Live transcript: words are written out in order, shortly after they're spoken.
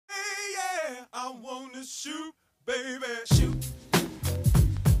I wanna shoot, baby, shoot.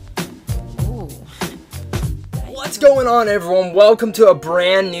 Ooh. What's going on, everyone? Welcome to a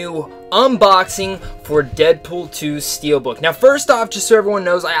brand new unboxing for Deadpool 2 SteelBook. Now, first off, just so everyone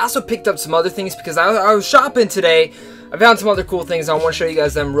knows, I also picked up some other things because I was shopping today. I found some other cool things. I want to show you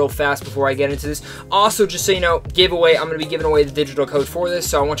guys them real fast before I get into this. Also, just so you know, giveaway. I'm going to be giving away the digital code for this,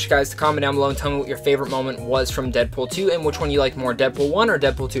 so I want you guys to comment down below and tell me what your favorite moment was from Deadpool 2 and which one you like more, Deadpool 1 or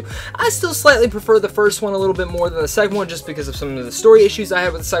Deadpool 2. I still slightly prefer the first one a little bit more than the second one just because of some of the story issues I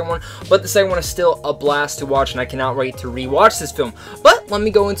had with the second one, but the second one is still a blast to watch and I cannot wait to rewatch this film. But let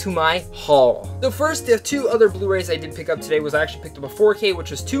me go into my haul. So first, the two other Blu-rays I did pick up today was I actually picked up a 4K,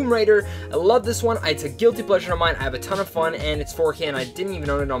 which was Tomb Raider. I love this one. It's a guilty pleasure of mine. I have a ton of fun and it's 4K and I didn't even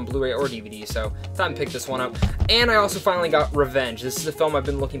own it on Blu-ray or DVD, so time to pick this one up. And I also finally got Revenge. This is a film I've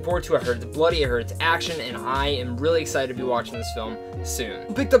been looking forward to. I heard it's bloody, I heard it's action, and I am really excited to be watching this film soon.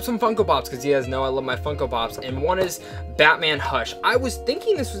 I picked up some Funko Pops because you guys know I love my Funko Pops, and one is Batman Hush. I was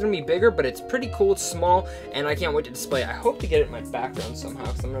thinking this was going to be bigger, but it's pretty cool, it's small, and I can't wait to display it. I hope to get it in my background somehow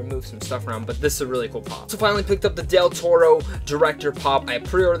because I'm going to move some stuff around, but this is a really cool pop. So finally picked up the Del Toro Director Pop. I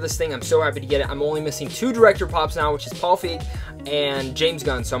pre-ordered this thing, I'm so happy to get it. I'm only missing 2 Director Pops now, which is Paul Feig and James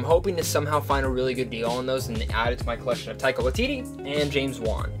Gunn, so I'm hoping to somehow find a really good deal on those and add it to my collection of Taika Waititi and James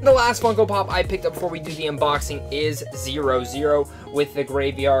Wan. The last Funko Pop I picked up before we do the unboxing is 00 with the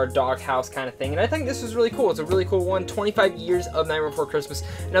graveyard doghouse kind of thing, and I think this was really cool. It's a really cool one. 25 years of Nightmare Before Christmas.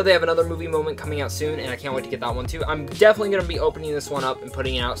 I know they have another movie moment coming out soon, and I can't wait to get that one too. I'm definitely going to be opening this one up and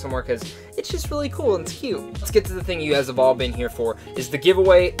putting it out somewhere because it's just really cool and it's cute. Let's get to the thing you guys have all been here for, is the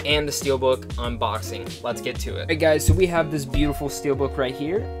giveaway and the SteelBook unboxing. Let's get to it. Alright guys, so we have this beautiful SteelBook right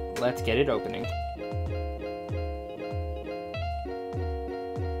here. Let's get it opening.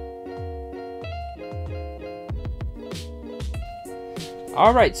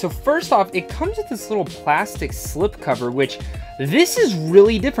 Alright, so first off, it comes with this little plastic slip cover, which this is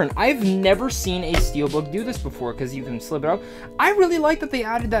really different. I've never seen a SteelBook do this before because you can slip it up. I really like that they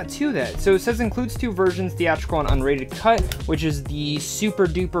added that to that. So it says includes 2 versions, theatrical and unrated cut, which is the super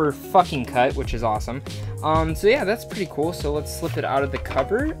duper fucking cut, which is awesome. So yeah, that's pretty cool. So let's slip it out of the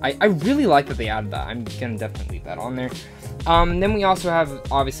cover. I really like that they added that. I'm gonna definitely leave that on there. Then we also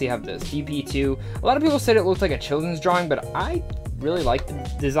obviously have this DP2. A lot of people said it looked like a children's drawing, but I really like the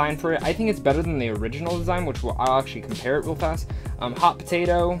design for it. I think it's better than the original design, which I'll actually compare it real fast. Hot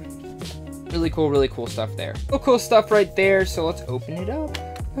potato, really cool stuff there. Real cool stuff right there, so let's open it up.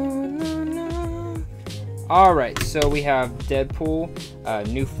 Alright, so we have Deadpool,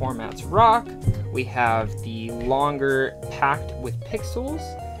 new formats rock. We have the longer packed with pixels.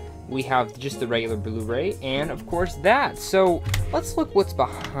 We have just the regular Blu-ray, and of course that. So let's look what's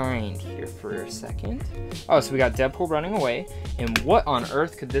behind here for a second. Oh, so we got Deadpool running away, and what on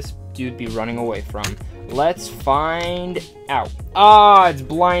earth could this dude be running away from? Let's find out. Ah, it's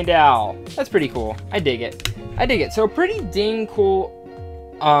Blind Owl. That's pretty cool. I dig it. I dig it. So pretty dang cool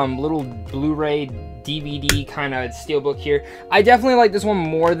little Blu-ray DVD kind of SteelBook here. I definitely like this one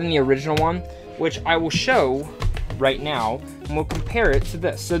more than the original one, which I will show right now, and we'll compare it to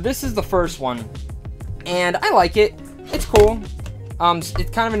this. So this is the first one, and I like it. It's cool.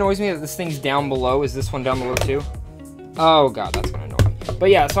 It kind of annoys me that this thing's down below. Is this one down below too? Oh god, that's gonna annoy me.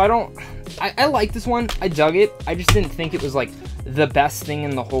 But yeah, so I like this one. I dug it. I just didn't think it was like the best thing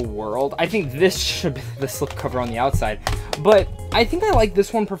in the whole world. I think this should be the slipcover on the outside, but I think I like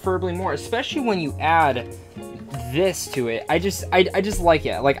this one preferably more, especially when you add this to it. I just like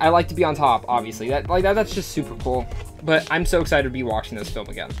it. Like, I like to be on top, obviously. That's just super cool. But I'm so excited to be watching this film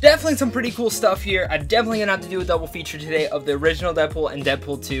again. Definitely some pretty cool stuff here. I'm definitely gonna have to do a double feature today of the original Deadpool and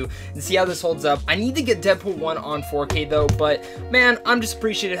Deadpool 2 and see how this holds up. I need to get Deadpool 1 on 4K though, but man, I'm just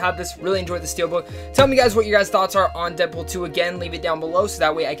appreciative to have this. Really enjoyed the SteelBook. Tell me guys what your guys' thoughts are on Deadpool 2 again. Leave it down below so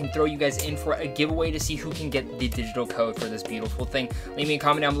that way I can throw you guys in for a giveaway to see who can get the digital code for this beautiful thing. Leave me a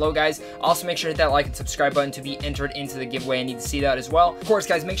comment down below, guys. Also, make sure to hit that like and subscribe button to be entered into the giveaway. I need to see that as well. Of course,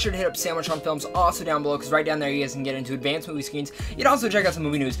 guys, make sure to hit up Sandwich on Films also down below because right down there you guys can get into advanced movie screens. You'd also check out some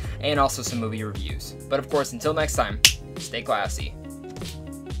movie news and also some movie reviews. But of course, until next time, stay classy.